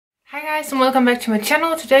Hi guys and welcome back to my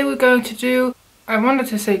channel. Today we're going to do, I wanted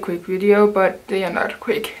to say quick video, but they are not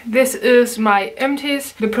quick. This is my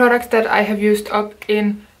Empties, the products that I have used up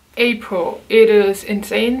in April. It is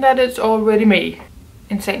insane that it's already May.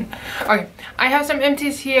 Insane. Okay, I have some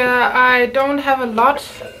Empties here. I don't have a lot,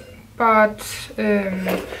 but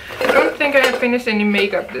I don't think I have finished any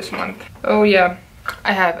makeup this month. Oh yeah,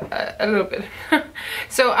 I have a little bit.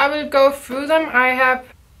 So I will go through them. I have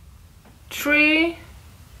 3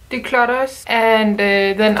 declutters and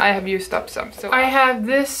then I have used up some. So I have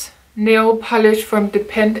this nail polish from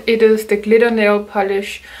Depend. It is the glitter nail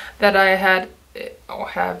polish that I had or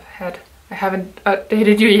have had. I haven't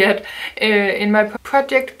updated you yet in my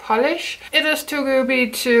project polish. It is too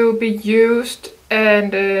gooey to be used,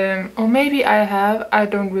 and or maybe I have, I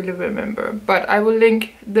don't really remember, but I will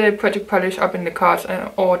link the project polish up in the cards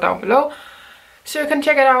or down below so you can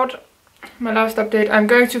check it out. My last update. I'm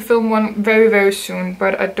going to film one very soon,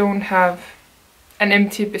 but I don't have an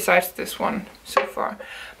empty besides this one so far,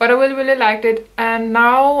 but I really liked it. And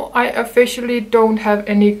now I officially don't have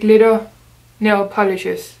any glitter nail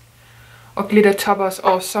polishes or glitter toppers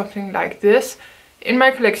or something like this in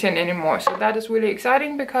my collection anymore, so that is really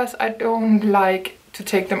exciting because I don't like to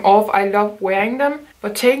take them off. I love wearing them,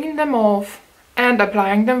 but taking them off and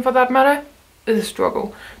applying them for that matter is a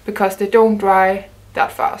struggle because they don't dry that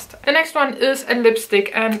fast. The next one is a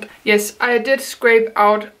lipstick, and yes, I did scrape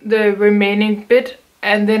out the remaining bit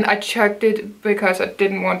and then I chucked it because I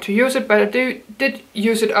didn't want to use it, but I did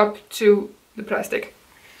use it up to the plastic.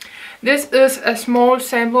 This is a small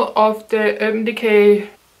sample of the Decay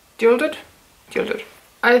Jilted.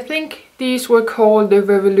 I think these were called the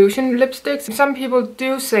Revolution lipsticks. Some people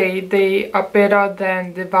do say they are better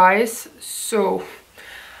than the Vice, so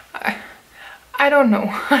I don't know.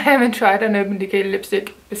 I haven't tried an Urban Decay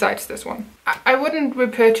lipstick besides this one. I wouldn't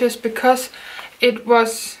repurchase because it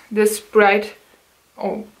was this bright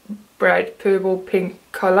purple pink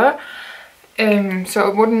color, so I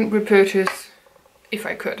wouldn't repurchase if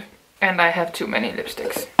I could. And I have too many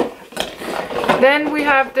lipsticks. Then we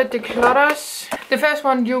have the declutters. The first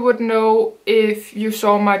one you would know if you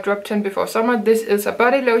saw my drop 10 before summer. This is a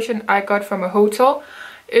body lotion I got from a hotel.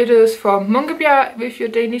 It is from Munkebjerg. If you're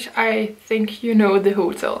Danish, I think you know the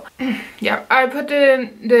hotel. Yeah, I put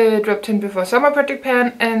in the drop 10 before summer project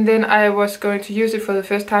pan, and then I was going to use it for the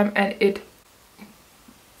first time, and it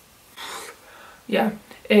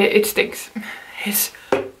stinks. It's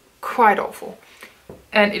quite awful.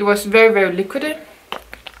 And it was very liquidy.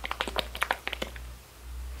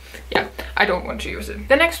 Yeah, I don't want to use it.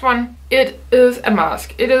 The next one, it is a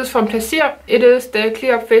mask. It is from Plaisir. It is the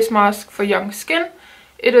Clear Up Face Mask for young skin.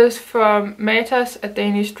 It is from Matas, a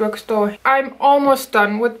Danish drugstore. I'm almost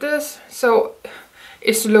done with this, so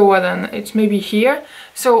it's lower than, it's maybe here.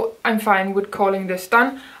 So I'm fine with calling this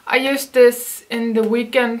done. I used this in the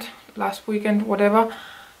weekend, last weekend, whatever.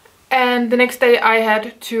 And the next day I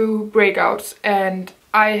had 2 breakouts, and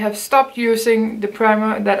I have stopped using the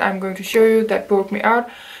primer that I'm going to show you that broke me out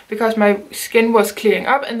because my skin was clearing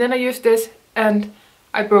up, and then I used this and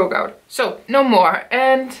I broke out. So no more.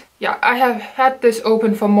 And yeah, I have had this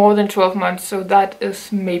open for more than 12 months, so that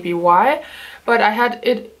is maybe why. But I have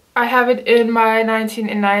it in my 19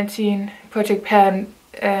 in 19 project pan,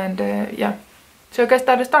 and yeah. So I guess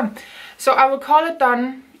that is done. So I will call it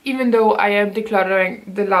done, even though I am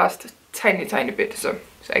decluttering the last tiny bit. So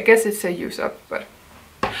I guess it's a use up, but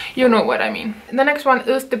you know what I mean. The next one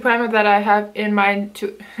is the primer that I have in my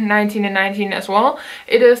 19 in 19 as well.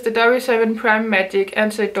 It is the W7 Prime Magic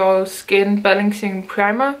Anti-Dull Skin Balancing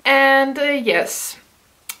Primer. And yes,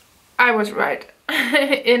 I was right.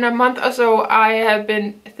 In a month or so I have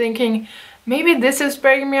been thinking maybe this is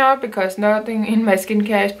breaking me out because nothing in my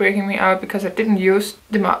skincare is breaking me out because I didn't use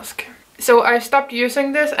the mask. So I stopped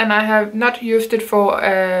using this, and I have not used it for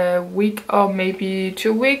a week or maybe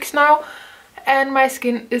 2 weeks now. And my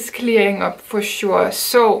skin is clearing up for sure.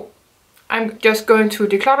 So I'm just going to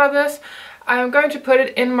declutter this. I'm going to put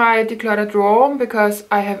it in my declutter drawer because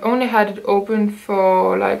I have only had it open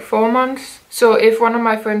for like 4 months. So if one of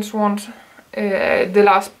my friends wants the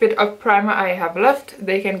last bit of primer I have left,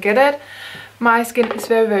 they can get it. My skin is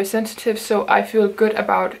very sensitive, so I feel good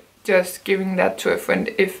about just giving that to a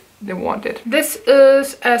friend if they want it. This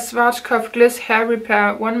is a Schwartzkopf Gliss Hair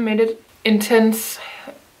Repair 1 minute intensive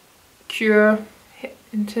cure.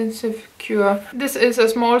 This is a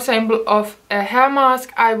small sample of a hair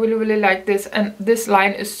mask. I really like this, and this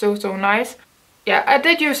line is so nice. Yeah, I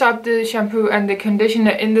did use up the shampoo and the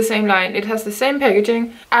conditioner in the same line. It has the same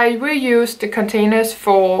packaging. I reused the containers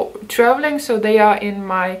for traveling, so they are in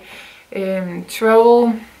my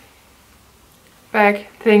travel bag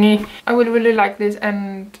thingy. I would really like this,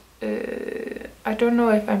 and I don't know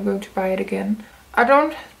if I'm going to buy it again. I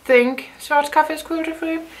don't think Schwartzkopf is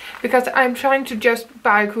cruelty-free, because I'm trying to just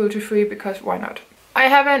buy cruelty-free because why not? I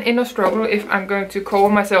have an inner struggle if I'm going to call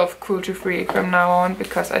myself cruelty-free from now on,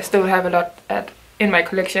 because I still have a lot in my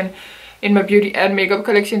collection, in my beauty and makeup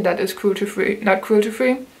collection, that is cruelty-free, not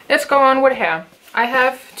cruelty-free. Let's go on with hair. I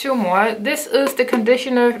have two more. This is the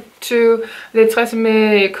conditioner to the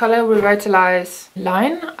TREsemmé Color Revitalise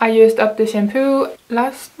line. I used up the shampoo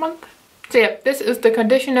last month. So yeah, this is the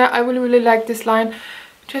conditioner. I really like this line.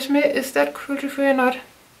 TREsemmé, is that cruelty-free or not?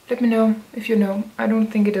 Let me know if you know. I don't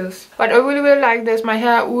think it is. But I really like this. My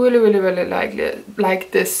hair really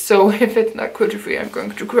like this. So if it's not cruelty-free, I'm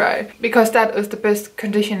going to cry. Because that is the best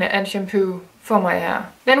conditioner and shampoo for my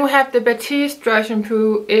hair. Then we have the Batiste dry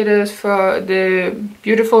shampoo. It is for the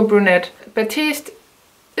Beautifull Brunette. Batiste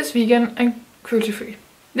is vegan and cruelty-free.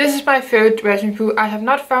 This is my favorite dry shampoo. I have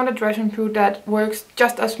not found a dry shampoo that works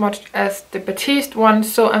just as much as the Batiste one,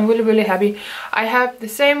 so I'm really happy. I have the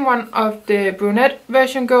same one of the Brunette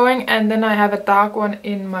version going, and then I have a dark one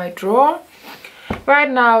in my drawer. Right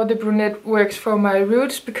now the Brunette works for my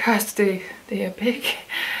roots because they are big.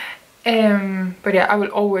 But yeah, I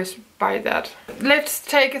will always buy that. Let's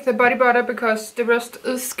take the body butter because the rest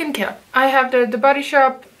is skincare. I have the Body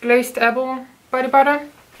Shop Glazed Apple body butter.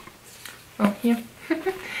 Oh, here.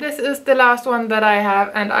 This is the last one that I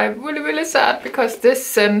have, and I'm really sad because this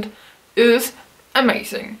scent is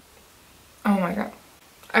amazing. Oh my god.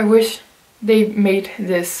 I wish they made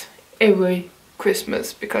this every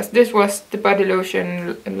Christmas, because this was the body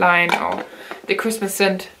lotion line, or the Christmas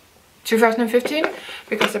scent 2015,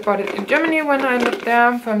 because I bought it in Germany when I lived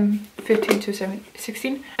there from 15 to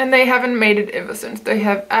 16, and they haven't made it ever since. They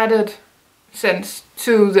have added scents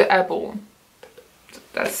to the apple.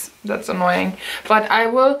 That's annoying, but I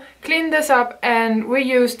will clean this up and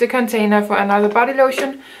reuse the container for another body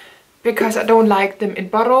lotion, because I don't like them in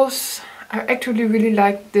bottles. I actually really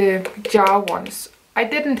like the jar ones. I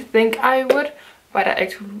didn't think I would, but I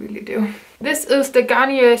actually really do. This is the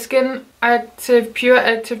Garnier SkinActive Pure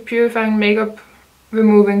Active Purifying Makeup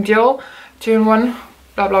Removing Gel 2-in-1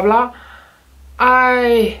 blah blah blah.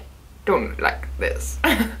 I don't like this.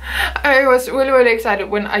 I was really excited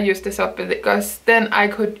when I used this up, because then I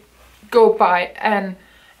could go buy an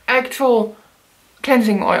actual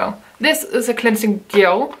cleansing oil. This is a cleansing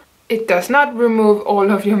gel. It does not remove all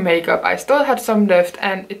of your makeup. I still had some left,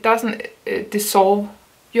 and it doesn't dissolve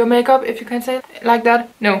your makeup, if you can say it like that.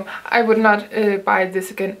 No, I would not buy this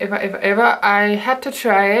again ever. I had to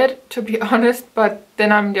try it, to be honest, but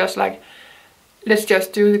then I'm just like, let's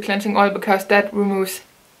just do the cleansing oil, because that removes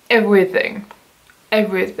everything.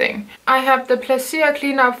 I have the Plaisir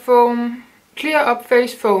Clear Up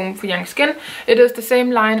Face Foam for young skin. It is the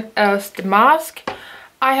same line as the mask.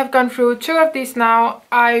 I have gone through 2 of these now.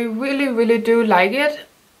 I really do like it.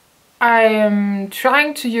 I am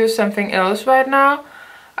trying to use something else right now.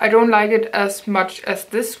 I don't like it as much as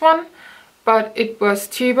this one, but it was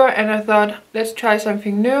cheaper and I thought, let's try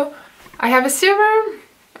something new. I have a serum.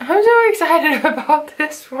 I'm so excited about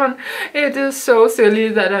this one. It is so silly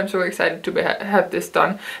that I'm so excited to have this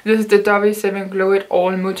done. This is the W7 Glow It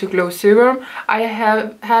All Multi-Glow Serum. I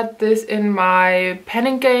have had this in my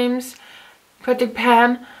panning games, Project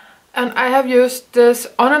Pan, and I have used this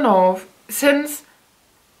on and off since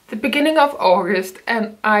the beginning of August,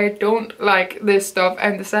 and I don't like this stuff.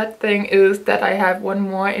 And the sad thing is that I have one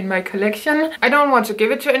more in my collection. I don't want to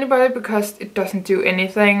give it to anybody because it doesn't do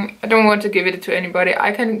anything. I don't want to give it to anybody.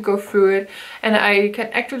 I can go through it, and I can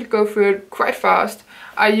actually go through it quite fast.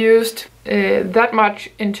 I used that much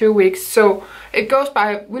in 2 weeks, so it goes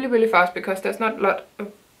by really fast because there's not a lot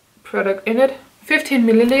of product in it. 15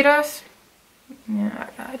 milliliters. Yeah,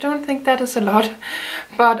 I don't think that is a lot,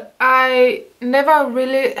 but I never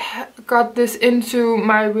really got this into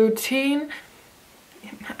my routine.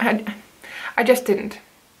 I just didn't.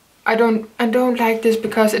 I don't like this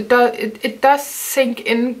because it does sink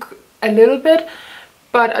in a little bit,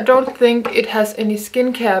 but I don't think it has any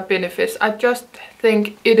skincare benefits. I just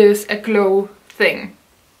think it is a glow thing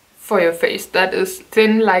for your face that is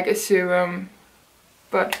thin like a serum,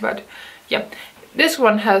 but yeah. This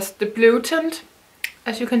one has the blue tint,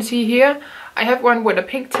 as you can see here. I have one with a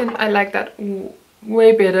pink tint. I like that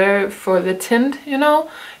way better for the tint, you know.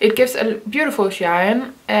 It gives a beautiful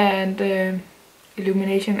shine and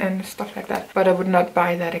illumination and stuff like that. But I would not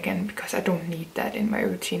buy that again because I don't need that in my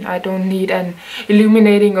routine. I don't need an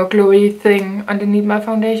illuminating or glowy thing underneath my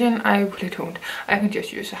foundation. I really don't. I can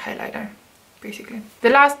just use a highlighter, basically. The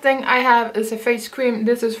last thing I have is a face cream.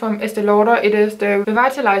 This is from Lauder. It is the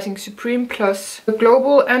Revitalizing Supreme Plus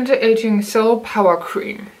Global Anti-Aging Cell Power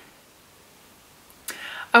Cream.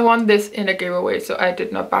 I won this in a giveaway, so I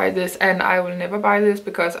did not buy this, and I will never buy this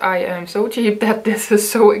because I am so cheap that this is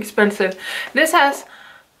so expensive. This has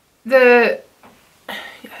the...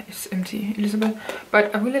 yeah, it's empty, Elizabeth,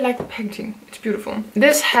 but I really like the packaging. It's beautiful.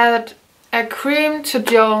 This had a cream to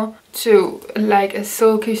gel to like a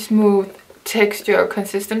silky smooth texture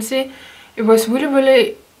consistency. It was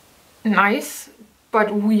really nice,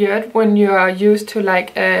 but weird when you are used to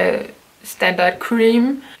like a standard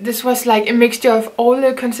cream. This was like a mixture of all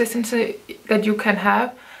the consistency that you can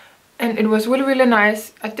have, and it was really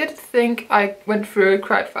nice. I did think I went through it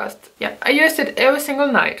quite fast. Yeah, I used it every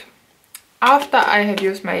single night. After I have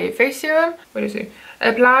used my face serum, what is it?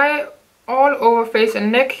 Apply all over face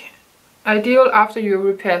and neck. Ideal after you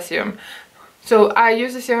repair serum. So I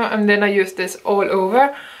use the serum and then I use this all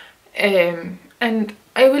over, and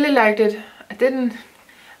I really liked it.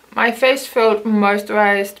 My face felt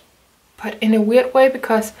moisturized, but in a weird way,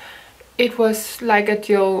 because it was like a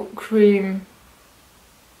gel cream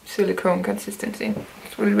silicone consistency.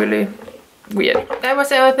 It's really weird. That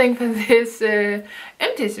was everything for this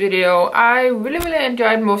Empties video. I really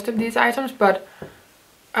enjoyed most of these items, but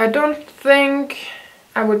I don't think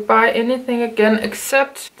I would buy anything again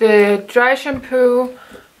except the dry shampoo.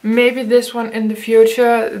 Maybe this one in the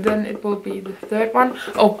future, then it will be the third one.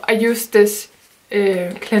 Oh, I used this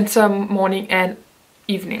cleanser morning and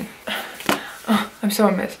evening. Oh, I'm so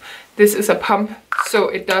a mess. This is a pump, so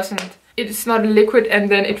it's not a liquid and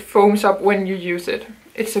then it foams up when you use it.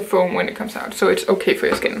 It's a foam when it comes out, so it's okay for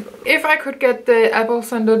your skin. If I could get the apple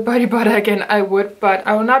scented body butter again, I would, but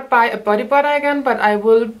I will not buy a body butter again, but I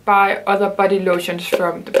will buy other body lotions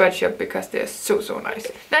from the body shop because they're so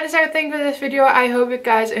nice. That is everything for this video. I hope you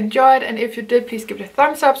guys enjoyed, and if you did, please give it a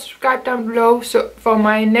thumbs up, subscribe down below so for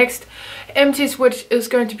my next Empties, which is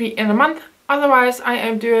going to be in a month. Otherwise, I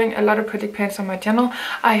am doing a lot of project pans on my channel.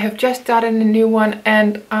 I have just started a new one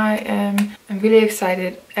and I'm really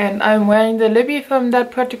excited. And I'm wearing the Libby from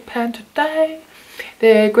that project pan today.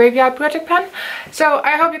 The graveyard project pan. So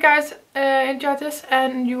I hope you guys enjoyed this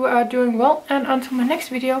and you are doing well. And until my next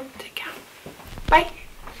video, take care. Bye.